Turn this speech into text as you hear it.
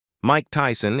Mike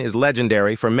Tyson is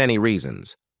legendary for many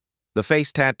reasons. The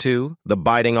face tattoo, the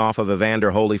biting off of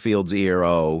Evander Holyfield's ear,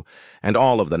 and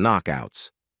all of the knockouts.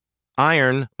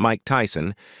 Iron Mike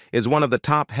Tyson is one of the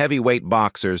top heavyweight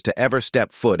boxers to ever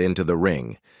step foot into the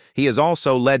ring. He is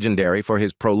also legendary for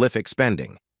his prolific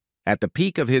spending. At the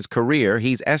peak of his career,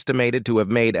 he's estimated to have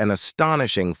made an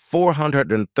astonishing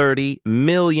 $430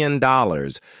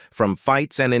 million from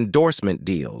fights and endorsement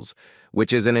deals,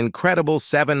 which is an incredible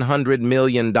 $700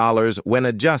 million when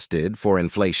adjusted for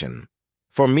inflation.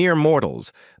 For mere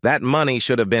mortals, that money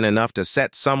should have been enough to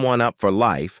set someone up for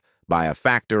life by a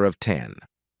factor of 10.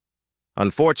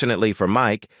 Unfortunately for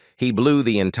Mike, he blew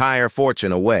the entire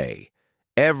fortune away.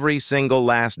 Every single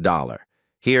last dollar.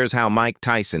 Here's how Mike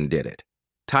Tyson did it.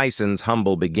 Tyson's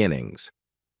humble beginnings.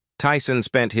 Tyson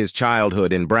spent his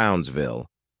childhood in Brownsville,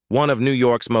 one of New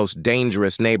York's most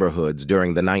dangerous neighborhoods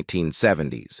during the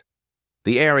 1970s.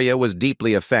 The area was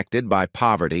deeply affected by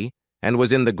poverty and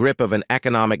was in the grip of an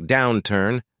economic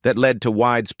downturn that led to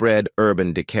widespread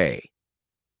urban decay.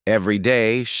 Every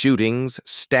day, shootings,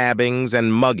 stabbings,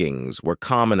 and muggings were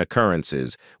common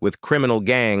occurrences, with criminal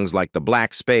gangs like the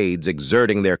Black Spades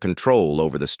exerting their control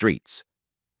over the streets.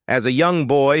 As a young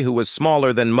boy who was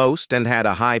smaller than most and had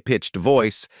a high-pitched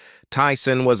voice,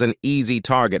 Tyson was an easy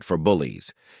target for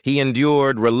bullies. He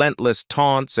endured relentless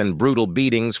taunts and brutal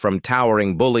beatings from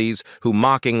towering bullies who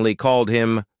mockingly called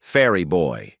him Fairy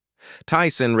Boy.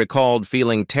 Tyson recalled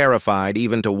feeling terrified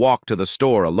even to walk to the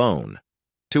store alone.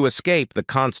 To escape the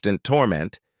constant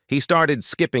torment, he started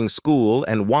skipping school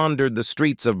and wandered the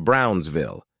streets of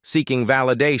Brownsville, seeking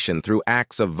validation through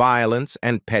acts of violence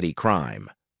and petty crime.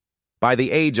 By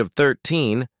the age of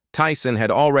 13, Tyson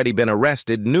had already been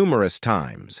arrested numerous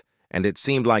times, and it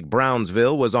seemed like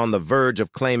Brownsville was on the verge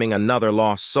of claiming another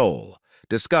lost soul,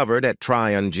 discovered at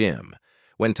Tryon Gym.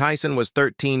 When Tyson was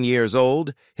 13 years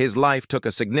old, his life took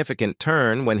a significant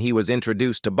turn when he was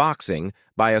introduced to boxing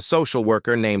by a social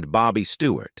worker named Bobby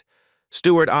Stewart.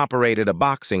 Stewart operated a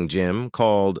boxing gym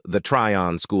called the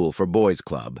Tryon School for Boys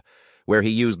Club, where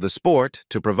he used the sport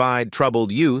to provide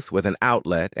troubled youth with an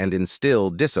outlet and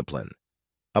instill discipline.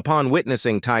 Upon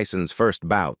witnessing Tyson's first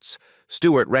bouts,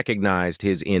 Stewart recognized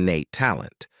his innate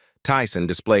talent. Tyson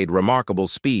displayed remarkable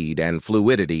speed and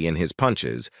fluidity in his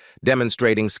punches,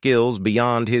 demonstrating skills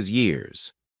beyond his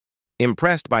years.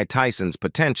 Impressed by Tyson's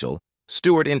potential,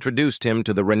 Stewart introduced him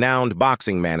to the renowned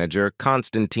boxing manager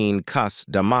Constantine "Cuss"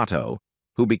 D'Amato,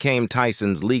 who became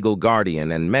Tyson's legal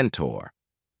guardian and mentor.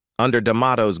 Under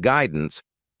D'Amato's guidance,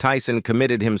 Tyson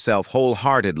committed himself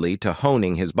wholeheartedly to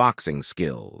honing his boxing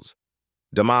skills.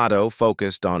 D'Amato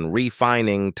focused on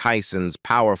refining Tyson's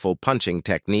powerful punching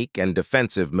technique and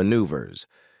defensive maneuvers.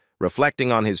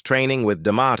 Reflecting on his training with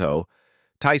D'Amato,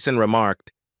 Tyson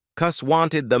remarked, "Cuss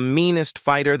wanted the meanest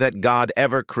fighter that God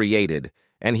ever created,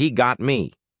 and he got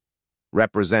me."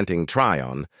 Representing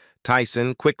Tryon,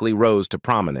 Tyson quickly rose to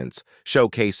prominence,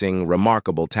 showcasing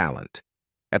remarkable talent.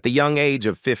 At the young age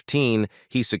of 15,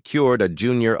 he secured a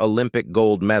junior Olympic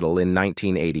gold medal in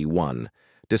 1981,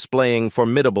 displaying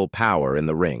formidable power in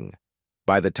the ring.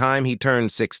 By the time he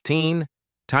turned 16,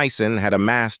 Tyson had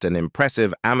amassed an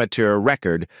impressive amateur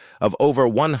record of over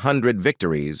 100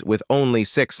 victories with only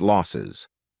 6 losses.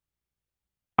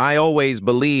 "I always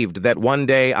believed that one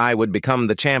day I would become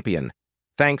the champion,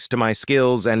 thanks to my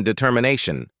skills and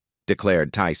determination,"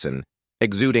 declared Tyson,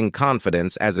 exuding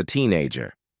confidence as a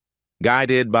teenager.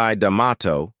 Guided by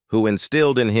D'Amato, who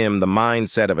instilled in him the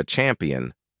mindset of a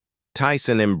champion,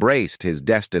 Tyson embraced his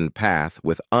destined path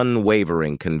with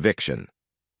unwavering conviction.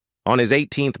 On his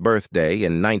 18th birthday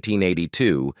in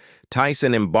 1982,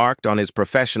 Tyson embarked on his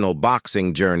professional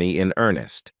boxing journey in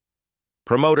earnest.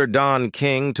 Promoter Don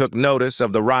King took notice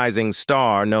of the rising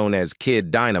star known as Kid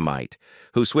Dynamite,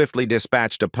 who swiftly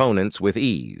dispatched opponents with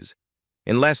ease.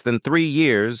 In less than 3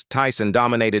 years, Tyson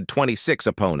dominated 26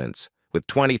 opponents, with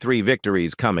 23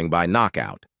 victories coming by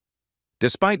knockout.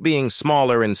 Despite being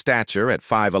smaller in stature at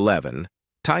 5'11",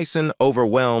 Tyson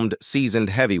overwhelmed seasoned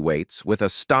heavyweights with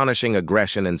astonishing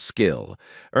aggression and skill,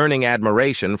 earning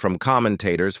admiration from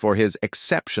commentators for his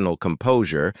exceptional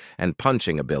composure and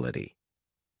punching ability.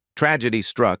 Tragedy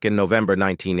struck in November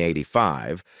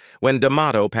 1985 when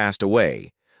D'Amato passed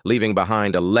away, leaving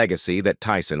behind a legacy that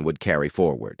Tyson would carry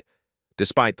forward.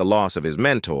 Despite the loss of his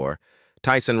mentor,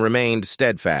 Tyson remained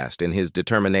steadfast in his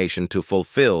determination to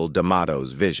fulfill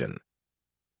D'Amato's vision.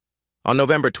 On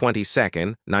November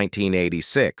 22,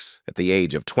 1986, at the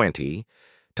age of 20,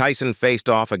 Tyson faced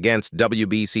off against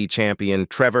WBC champion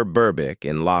Trevor Berbick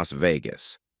in Las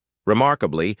Vegas.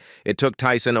 Remarkably, it took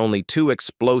Tyson only 2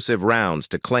 explosive rounds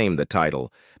to claim the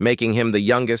title, making him the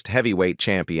youngest heavyweight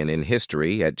champion in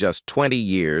history at just 20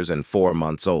 years and 4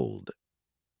 months old.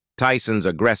 Tyson's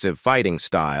aggressive fighting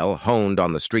style, honed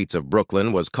on the streets of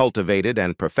Brooklyn, was cultivated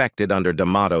and perfected under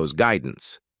D'Amato's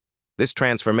guidance. This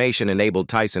transformation enabled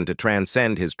Tyson to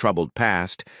transcend his troubled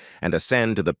past and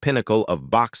ascend to the pinnacle of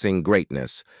boxing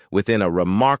greatness within a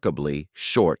remarkably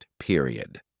short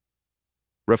period.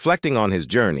 Reflecting on his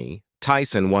journey,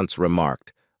 Tyson once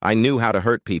remarked, "I knew how to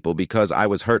hurt people because I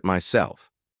was hurt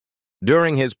myself."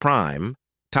 During his prime,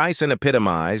 Tyson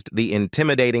epitomized the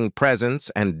intimidating presence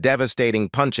and devastating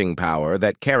punching power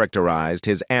that characterized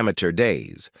his amateur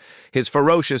days. His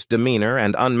ferocious demeanor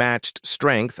and unmatched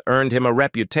strength earned him a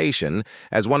reputation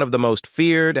as one of the most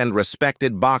feared and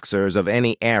respected boxers of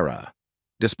any era.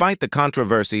 Despite the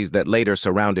controversies that later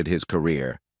surrounded his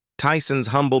career, Tyson's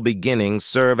humble beginnings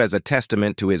serve as a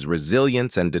testament to his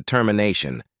resilience and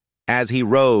determination as he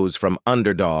rose from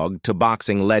underdog to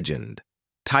boxing legend.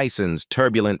 Tyson's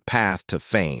turbulent path to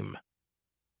fame.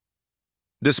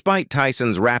 Despite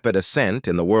Tyson's rapid ascent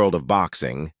in the world of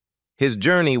boxing, his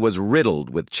journey was riddled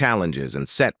with challenges and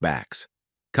setbacks.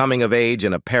 Coming of age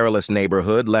in a perilous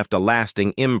neighborhood left a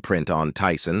lasting imprint on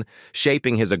Tyson,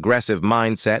 shaping his aggressive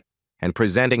mindset and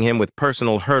presenting him with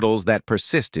personal hurdles that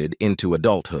persisted into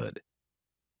adulthood.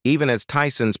 Even as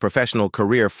Tyson's professional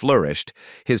career flourished,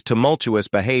 his tumultuous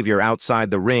behavior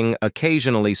outside the ring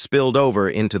occasionally spilled over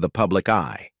into the public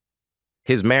eye.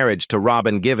 His marriage to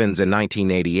Robin Givens in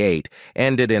 1988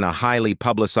 ended in a highly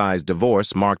publicized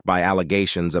divorce marked by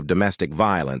allegations of domestic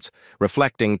violence,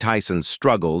 reflecting Tyson's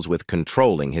struggles with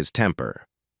controlling his temper.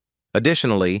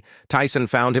 Additionally, Tyson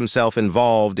found himself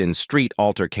involved in street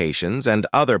altercations and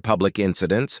other public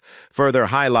incidents, further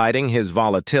highlighting his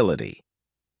volatility.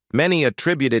 Many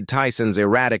attributed Tyson's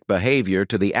erratic behavior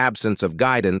to the absence of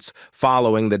guidance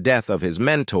following the death of his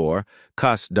mentor,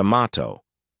 Cus D'Amato.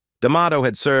 D'Amato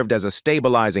had served as a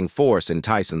stabilizing force in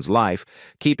Tyson's life,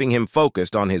 keeping him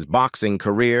focused on his boxing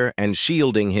career and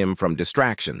shielding him from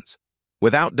distractions.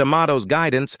 Without D'Amato's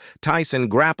guidance, Tyson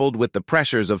grappled with the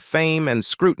pressures of fame and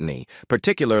scrutiny,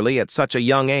 particularly at such a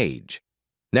young age.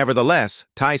 Nevertheless,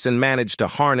 Tyson managed to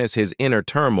harness his inner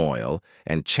turmoil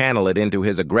and channel it into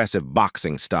his aggressive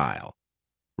boxing style.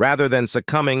 Rather than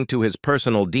succumbing to his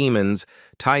personal demons,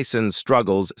 Tyson's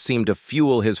struggles seemed to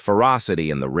fuel his ferocity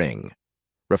in the ring.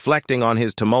 Reflecting on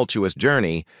his tumultuous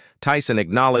journey, Tyson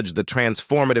acknowledged the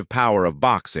transformative power of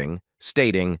boxing,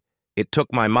 stating, "It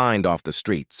took my mind off the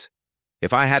streets.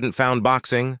 If I hadn't found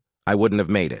boxing, I wouldn't have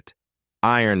made it."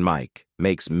 Iron Mike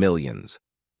makes millions.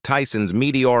 Tyson's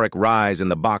meteoric rise in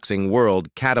the boxing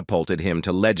world catapulted him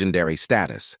to legendary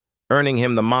status, earning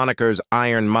him the monikers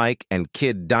Iron Mike and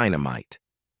Kid Dynamite.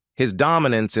 His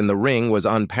dominance in the ring was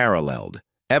unparalleled,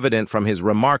 evident from his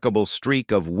remarkable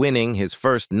streak of winning his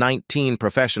first 19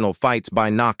 professional fights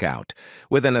by knockout,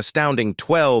 with an astounding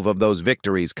 12 of those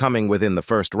victories coming within the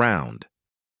first round.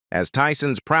 As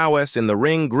Tyson's prowess in the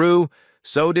ring grew,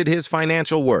 so did his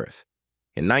financial worth.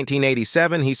 In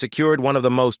 1987, he secured one of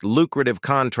the most lucrative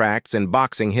contracts in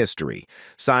boxing history,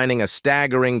 signing a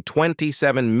staggering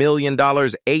 $27 million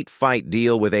 8-fight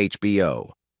deal with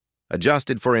HBO.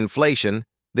 Adjusted for inflation,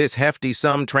 this hefty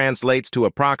sum translates to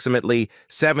approximately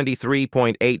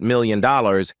 $73.8 million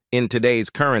in today's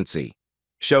currency,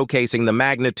 showcasing the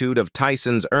magnitude of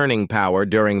Tyson's earning power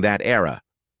during that era.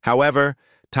 However,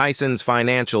 Tyson's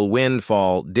financial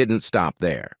windfall didn't stop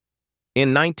there.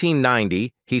 In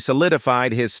 1990, he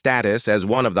solidified his status as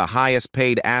one of the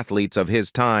highest-paid athletes of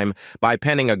his time by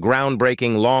penning a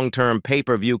groundbreaking long-term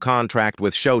pay-per-view contract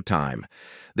with Showtime.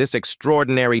 This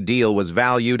extraordinary deal was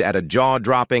valued at a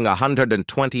jaw-dropping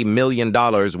 $120 million,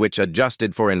 which,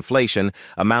 adjusted for inflation,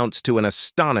 amounts to an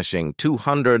astonishing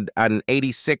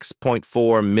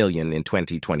 $286.4 million in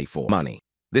 2024 money.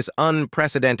 This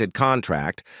unprecedented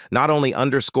contract not only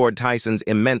underscored Tyson's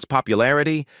immense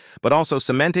popularity, but also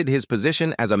cemented his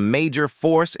position as a major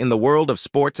force in the world of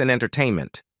sports and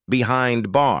entertainment,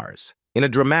 behind bars. In a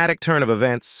dramatic turn of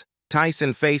events,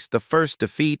 Tyson faced the first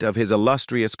defeat of his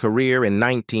illustrious career in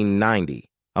 1990,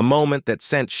 a moment that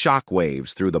sent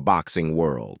shockwaves through the boxing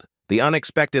world. The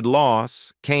unexpected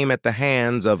loss came at the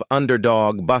hands of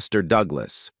underdog Buster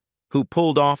Douglas, who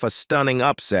pulled off a stunning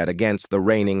upset against the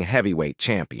reigning heavyweight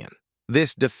champion.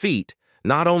 This defeat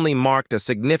not only marked a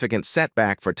significant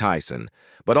setback for Tyson,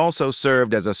 but also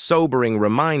served as a sobering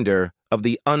reminder of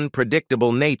the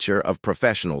unpredictable nature of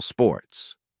professional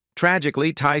sports.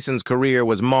 Tragically, Tyson's career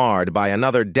was marred by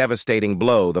another devastating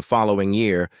blow the following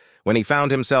year, when he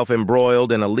found himself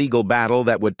embroiled in a legal battle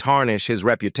that would tarnish his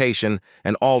reputation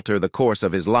and alter the course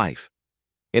of his life.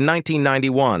 In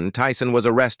 1991, Tyson was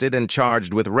arrested and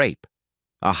charged with rape,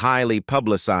 a highly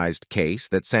publicized case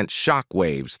that sent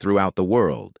shockwaves throughout the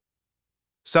world.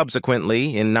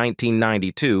 Subsequently, in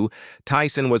 1992,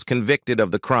 Tyson was convicted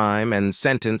of the crime and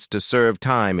sentenced to serve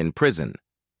time in prison.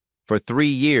 For 3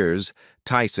 years,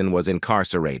 Tyson was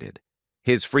incarcerated,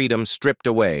 his freedom stripped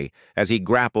away as he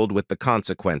grappled with the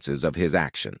consequences of his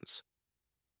actions.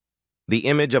 The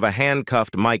image of a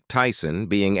handcuffed Mike Tyson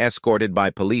being escorted by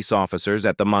police officers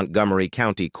at the Montgomery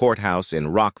County Courthouse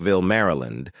in Rockville,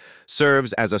 Maryland,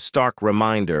 serves as a stark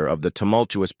reminder of the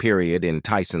tumultuous period in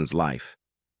Tyson's life.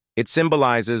 It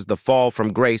symbolizes the fall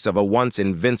from grace of a once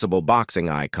invincible boxing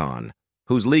icon,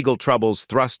 whose legal troubles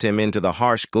thrust him into the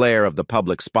harsh glare of the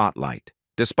public spotlight.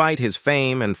 Despite his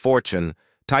fame and fortune,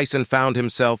 Tyson found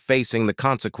himself facing the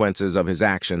consequences of his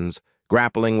actions,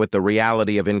 grappling with the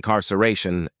reality of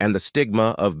incarceration and the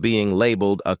stigma of being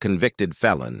labeled a convicted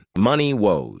felon. Money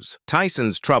woes.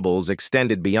 Tyson's troubles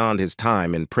extended beyond his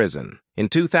time in prison. In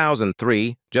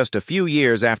 2003, just a few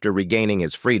years after regaining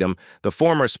his freedom, the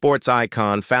former sports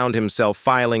icon found himself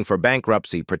filing for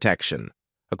bankruptcy protection.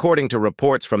 According to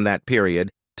reports from that period,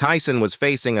 Tyson was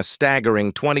facing a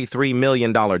staggering $23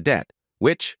 million debt,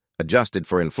 which, adjusted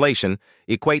for inflation,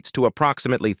 equates to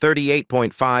approximately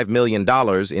 $38.5 million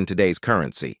in today's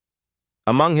currency.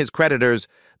 Among his creditors,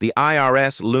 the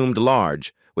IRS loomed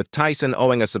large, with Tyson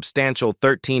owing a substantial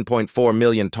 $13.4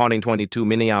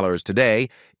 million today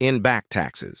in back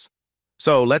taxes.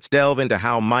 So let's delve into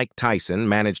how Mike Tyson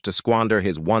managed to squander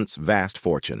his once vast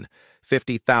fortune,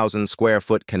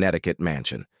 50,000-square-foot Connecticut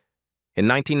mansion. In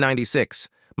 1996,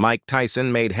 Mike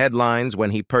Tyson made headlines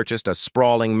when he purchased a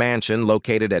sprawling mansion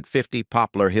located at 50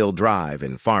 Poplar Hill Drive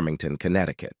in Farmington,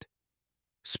 Connecticut.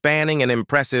 Spanning an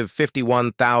impressive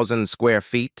 51,000 square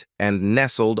feet and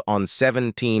nestled on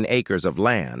 17 acres of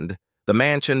land, the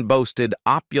mansion boasted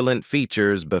opulent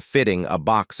features befitting a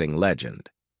boxing legend.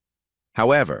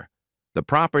 However, the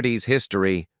property's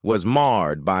history was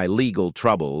marred by legal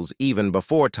troubles even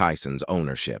before Tyson's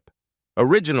ownership.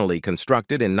 Originally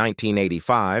constructed in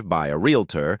 1985 by a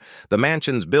realtor, the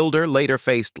mansion's builder later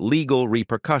faced legal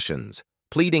repercussions,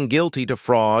 pleading guilty to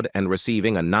fraud and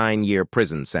receiving a 9-year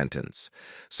prison sentence.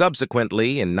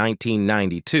 Subsequently, in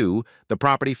 1992, the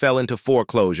property fell into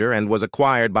foreclosure and was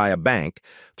acquired by a bank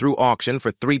through auction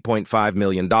for $3.5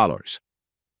 million.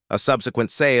 A subsequent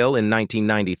sale in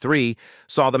 1993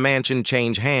 saw the mansion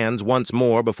change hands once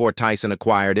more before Tyson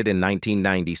acquired it in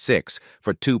 1996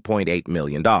 for $2.8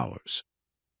 million.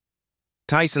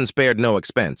 Tyson spared no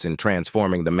expense in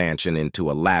transforming the mansion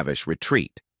into a lavish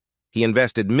retreat. He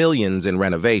invested millions in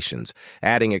renovations,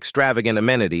 adding extravagant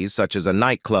amenities such as a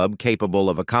nightclub capable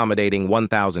of accommodating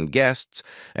 1,000 guests,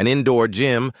 an indoor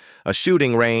gym, a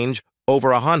shooting range,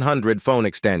 over 100 phone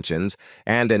extensions,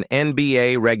 and an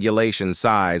NBA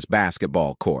regulation-size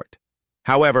basketball court.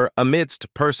 However,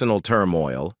 amidst personal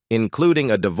turmoil, including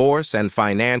a divorce and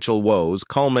financial woes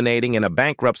culminating in a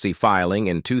bankruptcy filing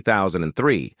in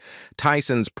 2003,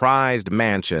 Tyson's prized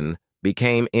mansion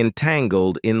became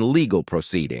entangled in legal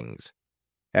proceedings.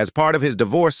 As part of his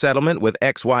divorce settlement with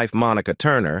ex-wife Monica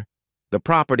Turner, the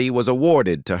property was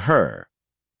awarded to her.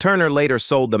 Turner later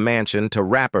sold the mansion to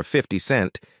rapper 50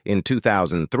 Cent in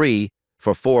 2003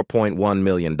 for $4.1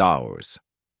 million.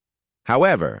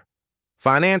 However,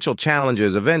 financial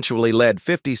challenges eventually led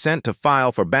 50 Cent to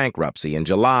file for bankruptcy in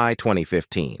July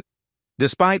 2015.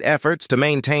 Despite efforts to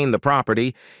maintain the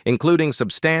property, including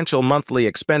substantial monthly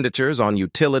expenditures on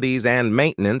utilities and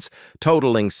maintenance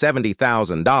totaling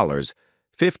 $70,000,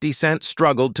 50 Cent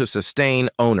struggled to sustain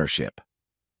ownership.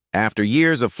 After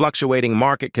years of fluctuating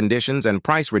market conditions and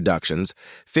price reductions,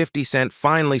 50 Cent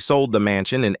finally sold the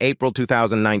mansion in April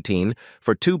 2019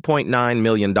 for $2.9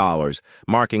 million,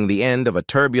 marking the end of a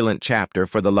turbulent chapter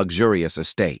for the luxurious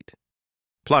estate.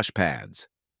 Plush pads.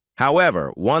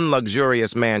 However, one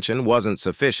luxurious mansion wasn't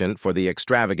sufficient for the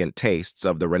extravagant tastes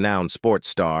of the renowned sports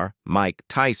star, Mike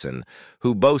Tyson,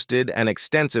 who boasted an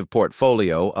extensive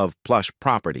portfolio of plush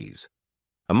properties.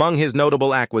 Among his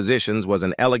notable acquisitions was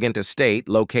an elegant estate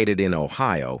located in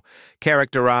Ohio,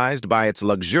 characterized by its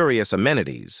luxurious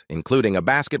amenities, including a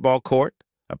basketball court,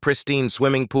 a pristine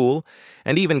swimming pool,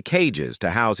 and even cages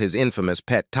to house his infamous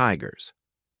pet tigers.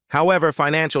 However,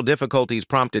 financial difficulties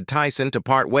prompted Tyson to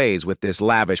part ways with this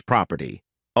lavish property,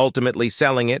 ultimately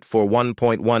selling it for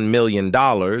 $1.1 million in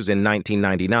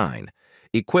 1999,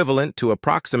 equivalent to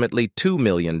approximately $2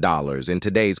 million in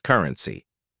today's currency.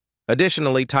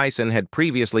 Additionally, Tyson had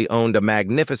previously owned a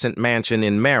magnificent mansion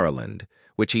in Maryland,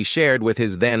 which he shared with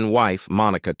his then-wife,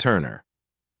 Monica Turner.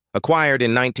 Acquired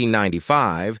in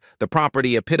 1995, the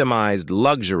property epitomized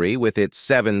luxury with its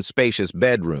 7 spacious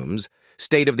bedrooms,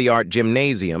 state-of-the-art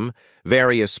gymnasium,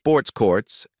 various sports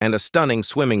courts, and a stunning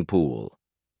swimming pool.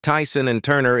 Tyson and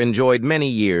Turner enjoyed many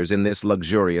years in this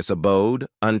luxurious abode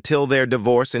until their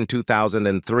divorce in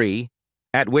 2003,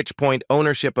 at which point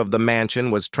ownership of the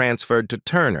mansion was transferred to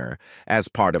Turner as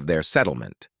part of their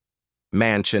settlement.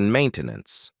 Mansion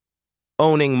maintenance.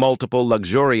 Owning multiple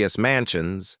luxurious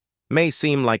mansions may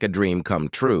seem like a dream come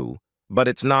true, but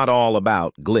it's not all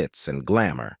about glitz and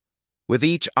glamour. With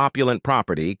each opulent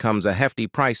property comes a hefty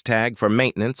price tag for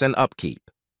maintenance and upkeep.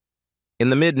 In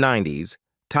the mid-90s,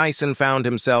 Tyson found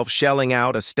himself shelling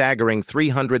out a staggering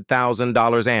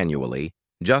 $300,000 annually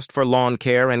just for lawn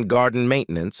care and garden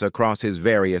maintenance across his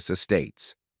various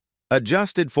estates.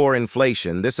 Adjusted for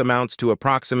inflation, this amounts to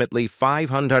approximately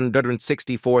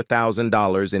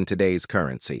 $564,000 in today's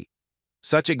currency.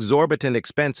 Such exorbitant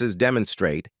expenses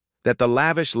demonstrate that the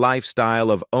lavish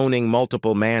lifestyle of owning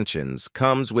multiple mansions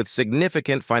comes with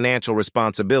significant financial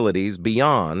responsibilities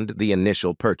beyond the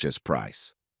initial purchase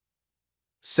price.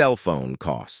 Cell phone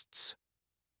costs.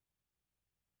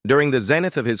 During the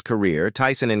zenith of his career,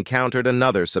 Tyson encountered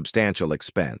another substantial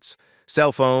expense: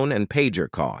 cell phone and pager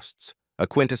costs, a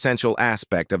quintessential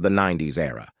aspect of the 90s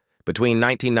era. Between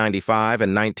 1995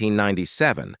 and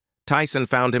 1997, Tyson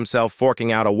found himself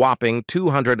forking out a whopping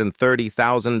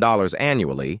 $230,000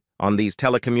 annually on these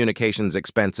telecommunications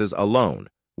expenses alone,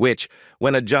 which,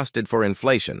 when adjusted for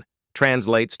inflation,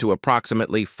 translates to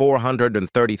approximately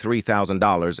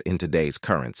 $433,000 in today's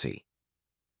currency.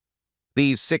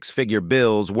 These six-figure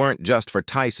bills weren't just for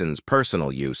Tyson's personal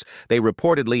use. They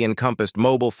reportedly encompassed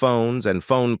mobile phones and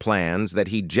phone plans that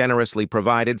he generously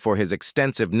provided for his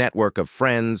extensive network of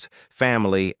friends,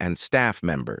 family, and staff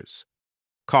members.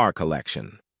 Car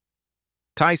collection.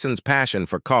 Tyson's passion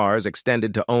for cars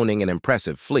extended to owning an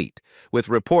impressive fleet, with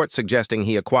reports suggesting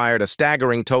he acquired a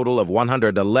staggering total of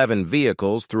 111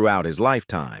 vehicles throughout his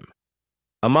lifetime.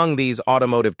 Among these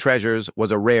automotive treasures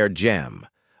was a rare gem,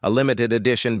 a limited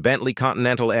edition Bentley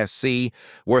Continental SC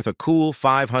worth a cool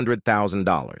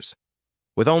 $500,000.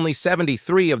 With only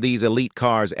 73 of these elite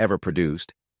cars ever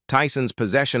produced, Tyson's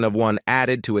possession of one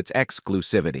added to its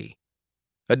exclusivity.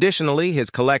 Additionally, his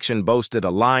collection boasted a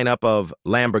lineup of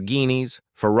Lamborghinis,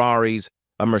 Ferraris,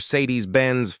 a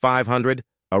Mercedes-Benz 500,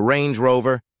 a Range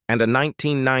Rover, and a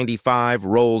 1995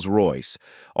 Rolls-Royce,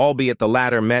 albeit the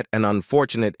latter met an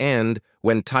unfortunate end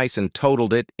when Tyson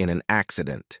totaled it in an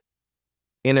accident.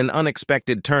 In an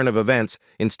unexpected turn of events,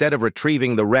 instead of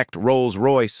retrieving the wrecked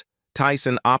Rolls-Royce,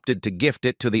 Tyson opted to gift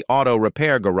it to the auto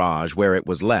repair garage where it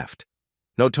was left.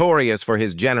 Notorious for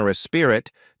his generous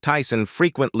spirit, Tyson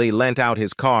frequently lent out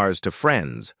his cars to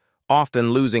friends,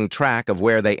 often losing track of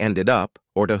where they ended up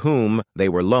or to whom they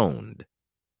were loaned.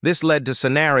 This led to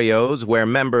scenarios where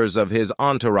members of his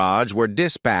entourage were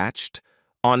dispatched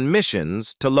on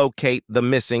missions to locate the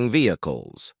missing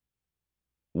vehicles.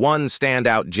 One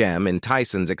standout gem in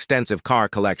Tyson's extensive car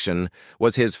collection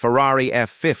was his Ferrari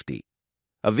F50,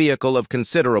 a vehicle of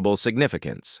considerable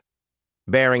significance.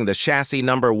 Bearing the chassis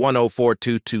number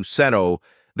 104220,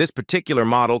 this particular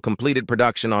model completed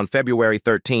production on February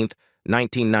 13,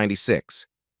 1996.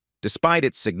 Despite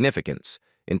its significance,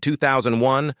 in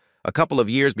 2001, a couple of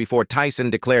years before Tyson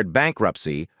declared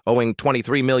bankruptcy, owing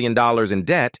 $23 million in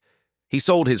debt, he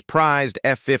sold his prized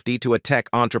F50 to a tech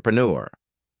entrepreneur.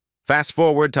 Fast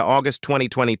forward to August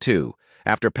 2022,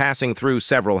 after passing through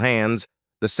several hands,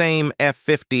 the same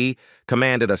F50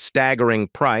 commanded a staggering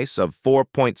price of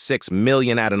 $4.6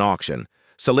 million at an auction,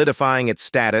 solidifying its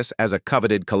status as a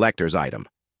coveted collector's item.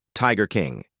 Tiger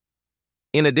King.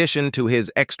 In addition to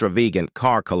his extravagant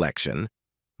car collection,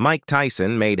 Mike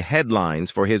Tyson made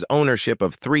headlines for his ownership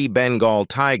of 3 Bengal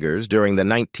tigers during the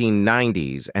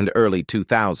 1990s and early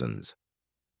 2000s.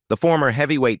 The former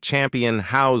heavyweight champion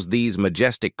housed these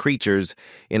majestic creatures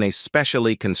in a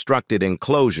specially constructed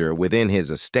enclosure within his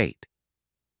estate.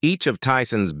 Each of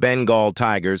Tyson's Bengal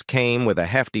tigers came with a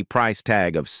hefty price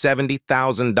tag of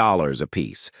 $70,000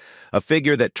 apiece, a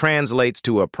figure that translates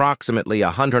to approximately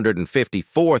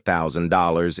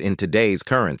 $154,000 in today's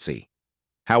currency.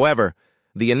 However,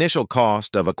 the initial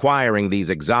cost of acquiring these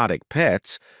exotic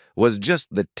pets was just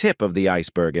the tip of the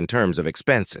iceberg in terms of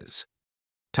expenses.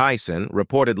 Tyson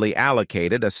reportedly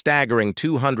allocated a staggering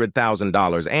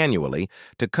 $200,000 annually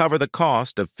to cover the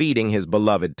cost of feeding his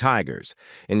beloved tigers,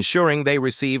 ensuring they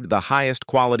received the highest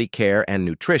quality care and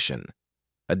nutrition.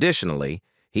 Additionally,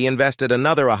 he invested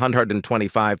another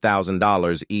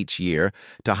 $125,000 each year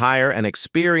to hire an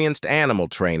experienced animal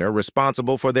trainer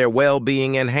responsible for their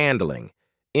well-being and handling,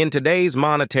 In today's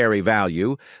monetary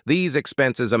value, these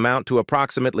expenses amount to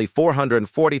approximately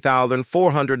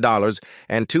 $440,400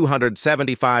 and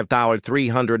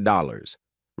 $275,300,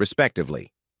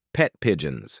 respectively. Pet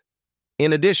pigeons.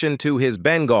 In addition to his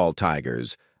Bengal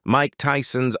tigers, Mike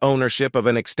Tyson's ownership of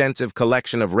an extensive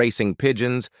collection of racing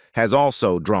pigeons has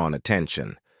also drawn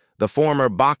attention. The former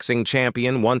boxing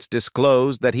champion once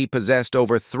disclosed that he possessed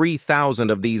over 3,000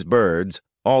 of these birds,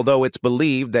 although it's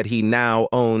believed that he now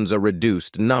owns a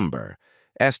reduced number,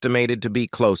 estimated to be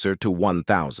closer to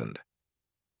 1,000.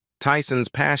 Tyson's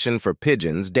passion for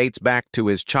pigeons dates back to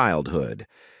his childhood,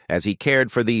 as he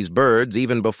cared for these birds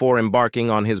even before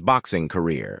embarking on his boxing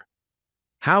career.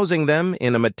 Housing them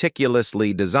in a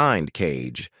meticulously designed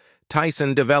cage,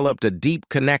 Tyson developed a deep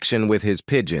connection with his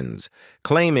pigeons,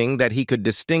 claiming that he could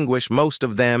distinguish most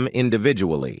of them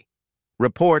individually.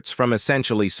 Reports from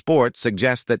Essentially Sports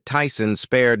suggest that Tyson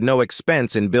spared no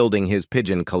expense in building his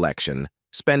pigeon collection,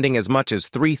 spending as much as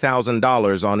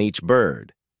 $3,000 on each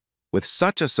bird. With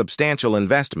such a substantial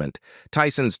investment,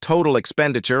 Tyson's total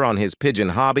expenditure on his pigeon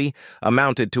hobby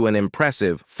amounted to an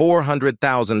impressive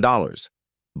 $400,000.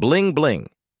 Bling bling.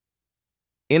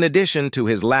 In addition to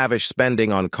his lavish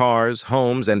spending on cars,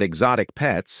 homes, and exotic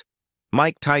pets,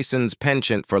 Mike Tyson's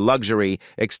penchant for luxury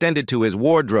extended to his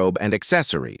wardrobe and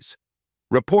accessories.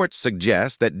 Reports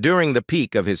suggest that during the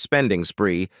peak of his spending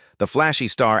spree, the flashy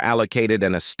star allocated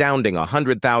an astounding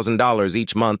 $100,000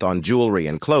 each month on jewelry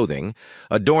and clothing,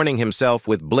 adorning himself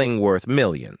with bling worth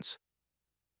millions.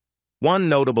 One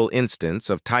notable instance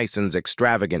of Tyson's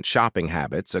extravagant shopping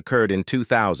habits occurred in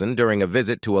 2000 during a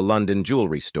visit to a London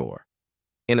jewelry store.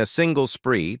 In a single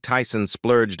spree, Tyson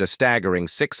splurged a staggering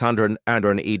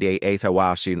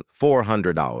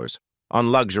 $688,400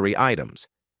 on luxury items,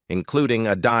 including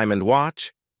a diamond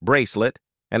watch, bracelet,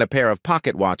 and a pair of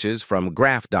pocket watches from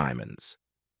Graf Diamonds.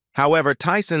 However,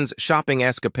 Tyson's shopping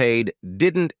escapade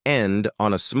didn't end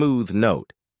on a smooth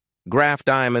note. Graf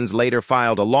Diamonds later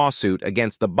filed a lawsuit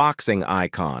against the boxing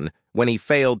icon when he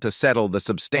failed to settle the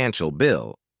substantial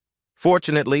bill.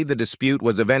 Fortunately, the dispute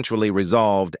was eventually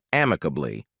resolved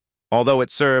amicably, although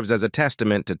it serves as a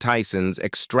testament to Tyson's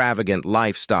extravagant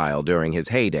lifestyle during his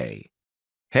heyday.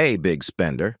 Hey, big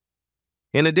spender.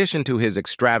 In addition to his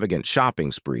extravagant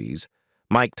shopping sprees,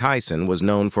 Mike Tyson was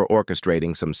known for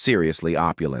orchestrating some seriously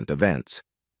opulent events.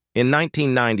 In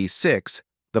 1996,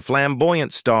 the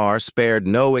flamboyant star spared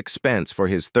no expense for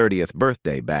his 30th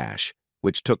birthday bash,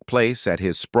 which took place at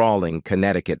his sprawling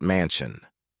Connecticut mansion.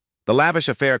 The lavish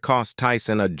affair cost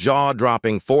Tyson a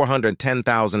jaw-dropping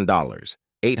 $410,000,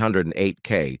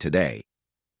 $808K today,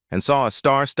 and saw a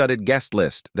star-studded guest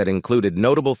list that included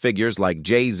notable figures like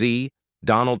Jay-Z,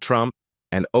 Donald Trump,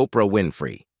 and Oprah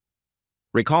Winfrey.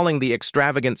 Recalling the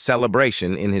extravagant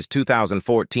celebration in his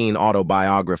 2014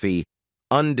 autobiography,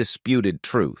 Undisputed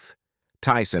Truth,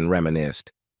 Tyson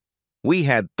reminisced, "We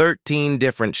had 13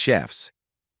 different chefs,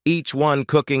 each one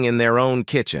cooking in their own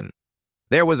kitchen.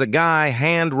 There was a guy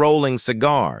hand-rolling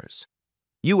cigars.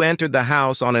 You entered the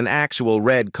house on an actual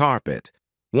red carpet,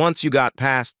 once you got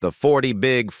past the 40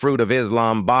 big Fruit of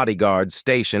Islam bodyguards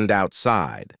stationed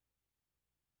outside."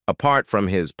 Apart from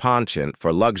his penchant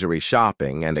for luxury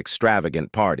shopping and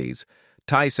extravagant parties,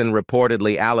 Tyson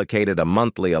reportedly allocated a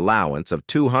monthly allowance of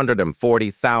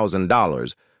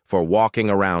 $240,000 for walking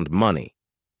around money.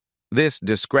 This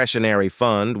discretionary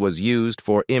fund was used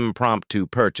for impromptu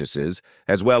purchases,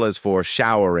 as well as for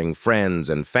showering friends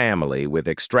and family with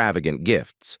extravagant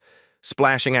gifts,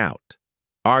 splashing out.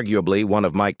 Arguably, one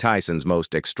of Mike Tyson's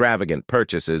most extravagant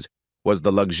purchases was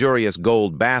the luxurious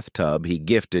gold bathtub he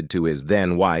gifted to his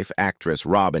then-wife, actress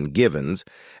Robin Givens,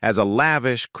 as a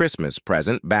lavish Christmas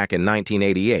present back in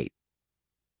 1988.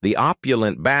 The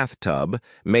opulent bathtub,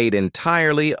 made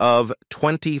entirely of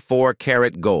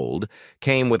 24-karat gold,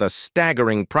 came with a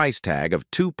staggering price tag of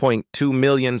 $2.2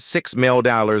 million, $6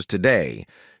 million today,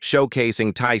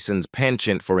 showcasing Tyson's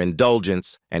penchant for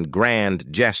indulgence and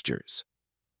grand gestures.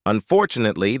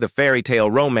 Unfortunately, the fairy tale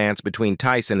romance between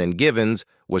Tyson and Givens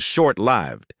was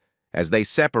short-lived, as they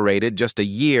separated just a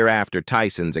year after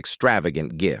Tyson's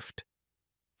extravagant gift.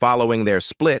 Following their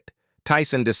split,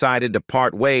 Tyson decided to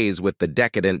part ways with the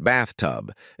decadent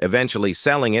bathtub, eventually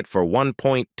selling it for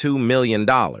 $1.2 million.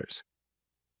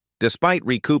 Despite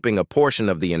recouping a portion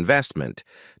of the investment,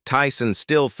 Tyson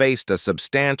still faced a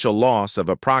substantial loss of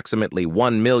approximately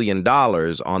 $1 million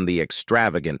on the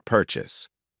extravagant purchase.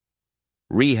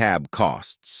 Rehab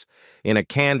costs. In a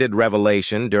candid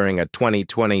revelation during a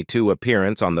 2022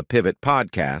 appearance on the Pivot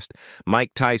podcast,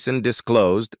 Mike Tyson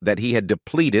disclosed that he had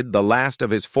depleted the last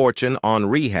of his fortune on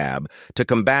rehab to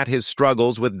combat his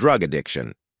struggles with drug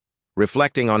addiction.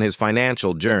 Reflecting on his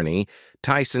financial journey,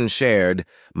 Tyson shared,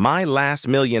 "My last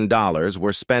 $1 million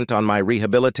were spent on my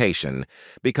rehabilitation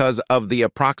because of the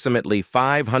approximately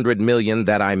 $500 million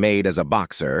that I made as a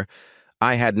boxer.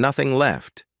 I had nothing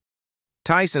left."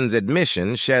 Tyson's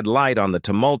admission shed light on the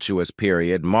tumultuous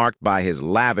period marked by his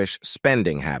lavish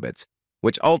spending habits,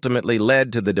 which ultimately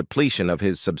led to the depletion of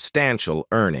his substantial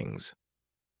earnings.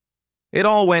 "It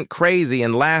all went crazy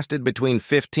and lasted between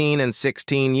 15 and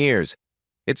 16 years.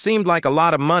 It seemed like a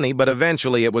lot of money, but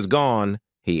eventually it was gone,"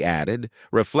 he added,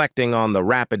 reflecting on the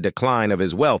rapid decline of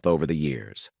his wealth over the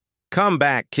years. "Come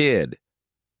back, kid."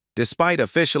 Despite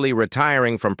officially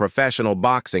retiring from professional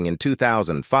boxing in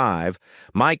 2005,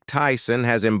 Mike Tyson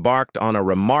has embarked on a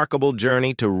remarkable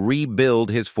journey to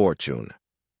rebuild his fortune.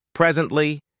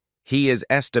 Presently, he is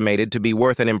estimated to be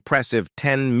worth an impressive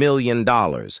 $10 million,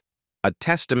 a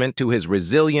testament to his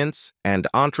resilience and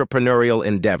entrepreneurial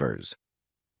endeavors.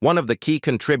 One of the key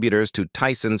contributors to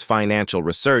Tyson's financial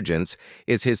resurgence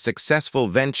is his successful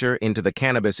venture into the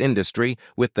cannabis industry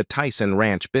with the Tyson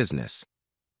Ranch business.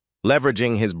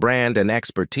 Leveraging his brand and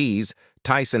expertise,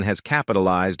 Tyson has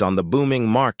capitalized on the booming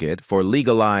market for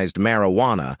legalized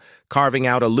marijuana, carving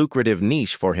out a lucrative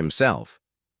niche for himself.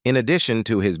 In addition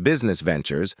to his business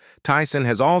ventures, Tyson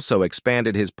has also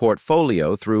expanded his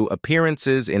portfolio through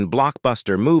appearances in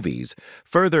blockbuster movies,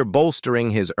 further bolstering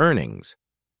his earnings.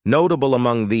 Notable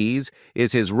among these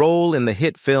is his role in the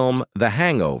hit film The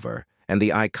Hangover and the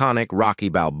iconic Rocky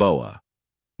Balboa.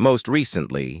 Most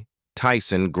recently,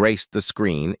 Tyson graced the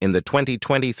screen in the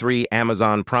 2023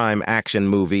 Amazon Prime action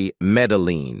movie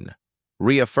Medellin,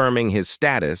 reaffirming his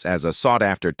status as a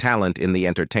sought-after talent in the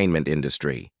entertainment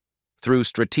industry. Through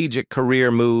strategic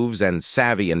career moves and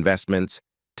savvy investments,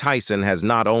 Tyson has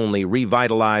not only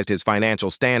revitalized his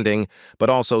financial standing, but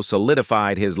also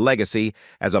solidified his legacy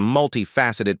as a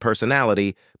multifaceted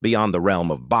personality beyond the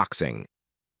realm of boxing.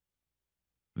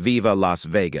 Viva Las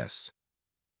Vegas!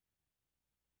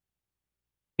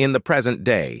 In the present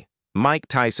day, Mike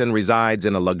Tyson resides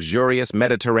in a luxurious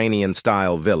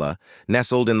Mediterranean-style villa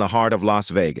nestled in the heart of Las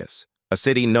Vegas, a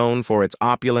city known for its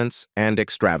opulence and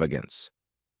extravagance.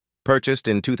 Purchased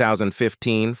in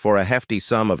 2015 for a hefty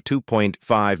sum of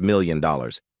 $2.5 million,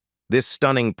 this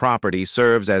stunning property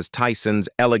serves as Tyson's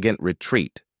elegant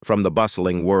retreat from the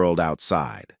bustling world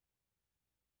outside.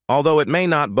 Although it may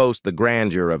not boast the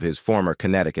grandeur of his former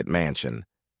Connecticut mansion,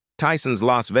 Tyson's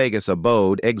Las Vegas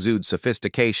abode exudes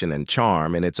sophistication and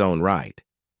charm in its own right.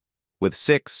 With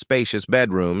 6 spacious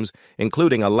bedrooms,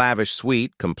 including a lavish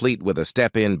suite complete with a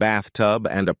step-in bathtub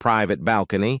and a private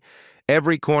balcony,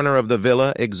 every corner of the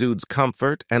villa exudes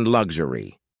comfort and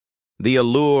luxury. The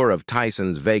allure of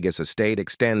Tyson's Vegas estate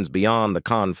extends beyond the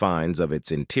confines of its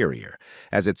interior,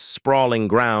 as its sprawling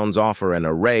grounds offer an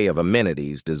array of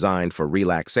amenities designed for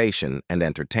relaxation and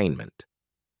entertainment.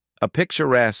 A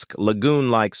picturesque,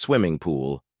 lagoon-like swimming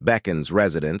pool beckons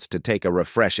residents to take a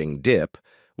refreshing dip,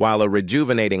 while a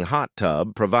rejuvenating hot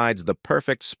tub provides the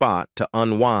perfect spot to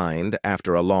unwind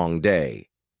after a long day.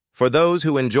 For those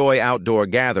who enjoy outdoor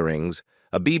gatherings,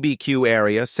 a BBQ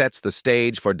area sets the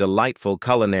stage for delightful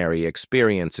culinary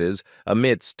experiences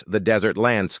amidst the desert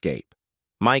landscape.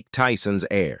 Mike Tyson's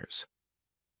heirs.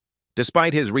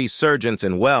 Despite his resurgence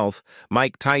in wealth,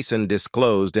 Mike Tyson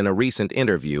disclosed in a recent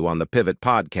interview on the Pivot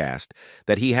podcast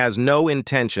that he has no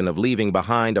intention of leaving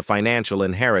behind a financial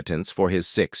inheritance for his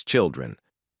 6 children.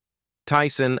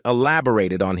 Tyson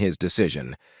elaborated on his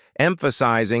decision,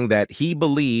 emphasizing that he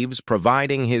believes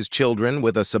providing his children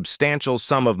with a substantial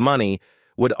sum of money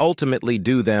would ultimately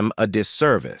do them a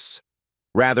disservice.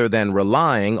 Rather than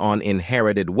relying on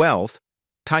inherited wealth,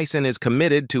 Tyson is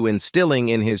committed to instilling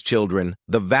in his children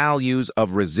the values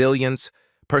of resilience,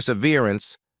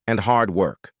 perseverance, and hard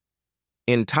work.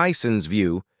 In Tyson's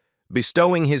view,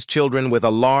 bestowing his children with a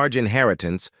large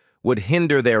inheritance would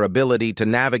hinder their ability to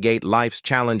navigate life's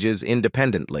challenges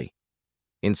independently.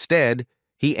 Instead,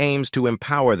 he aims to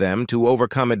empower them to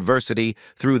overcome adversity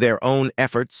through their own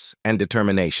efforts and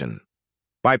determination.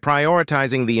 By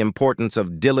prioritizing the importance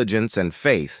of diligence and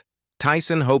faith,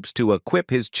 Tyson hopes to equip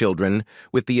his children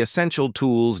with the essential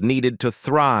tools needed to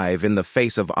thrive in the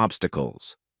face of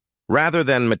obstacles. Rather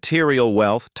than material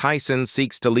wealth, Tyson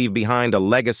seeks to leave behind a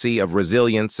legacy of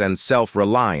resilience and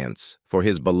self-reliance for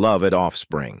his beloved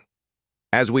offspring.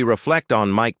 As we reflect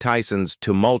on Mike Tyson's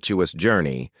tumultuous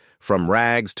journey, from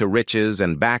rags to riches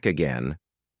and back again,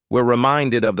 we're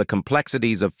reminded of the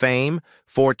complexities of fame,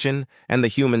 fortune, and the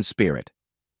human spirit.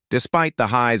 Despite the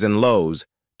highs and lows,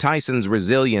 Tyson's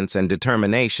resilience and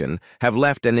determination have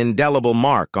left an indelible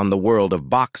mark on the world of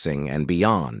boxing and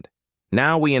beyond.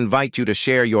 Now we invite you to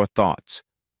share your thoughts.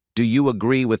 Do you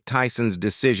agree with Tyson's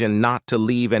decision not to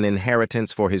leave an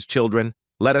inheritance for his children?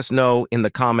 Let us know in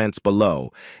the comments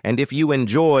below. And if you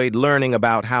enjoyed learning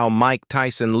about how Mike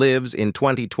Tyson lives in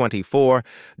 2024,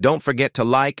 don't forget to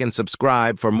like and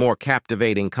subscribe for more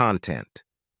captivating content.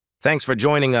 Thanks for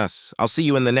joining us. I'll see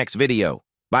you in the next video.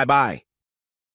 Bye-bye.